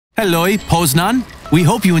Hello, Poznan. We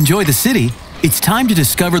hope you enjoy the city. It's time to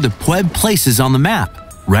discover the PUEB places on the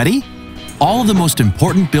map. Ready? All of the most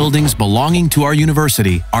important buildings belonging to our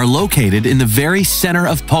university are located in the very center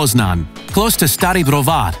of Poznan, close to Stary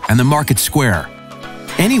Browar and the Market Square.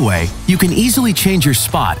 Anyway, you can easily change your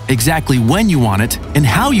spot exactly when you want it and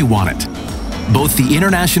how you want it. Both the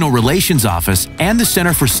International Relations Office and the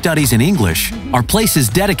Center for Studies in English are places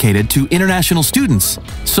dedicated to international students.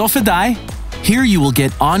 Sofedai, here you will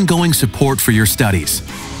get ongoing support for your studies.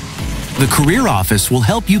 The Career Office will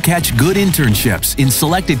help you catch good internships in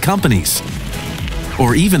selected companies,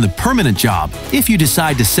 or even the permanent job if you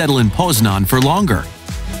decide to settle in Poznan for longer.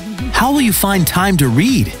 How will you find time to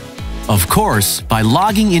read? Of course, by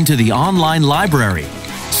logging into the online library.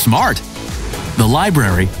 Smart! The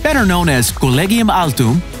library, better known as Collegium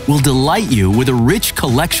Altum, will delight you with a rich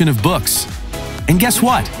collection of books. And guess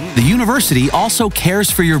what? The university also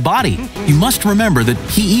cares for your body. You must remember that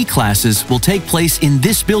PE classes will take place in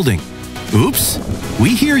this building. Oops!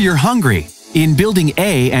 We hear you're hungry. In Building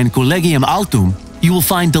A and Collegium Altum, you will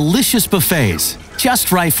find delicious buffets,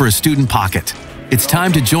 just right for a student pocket. It's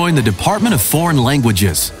time to join the Department of Foreign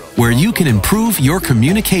Languages, where you can improve your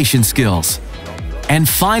communication skills. And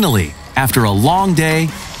finally, after a long day,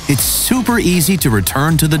 it's super easy to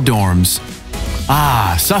return to the dorms.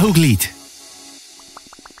 Ah, sahuglit!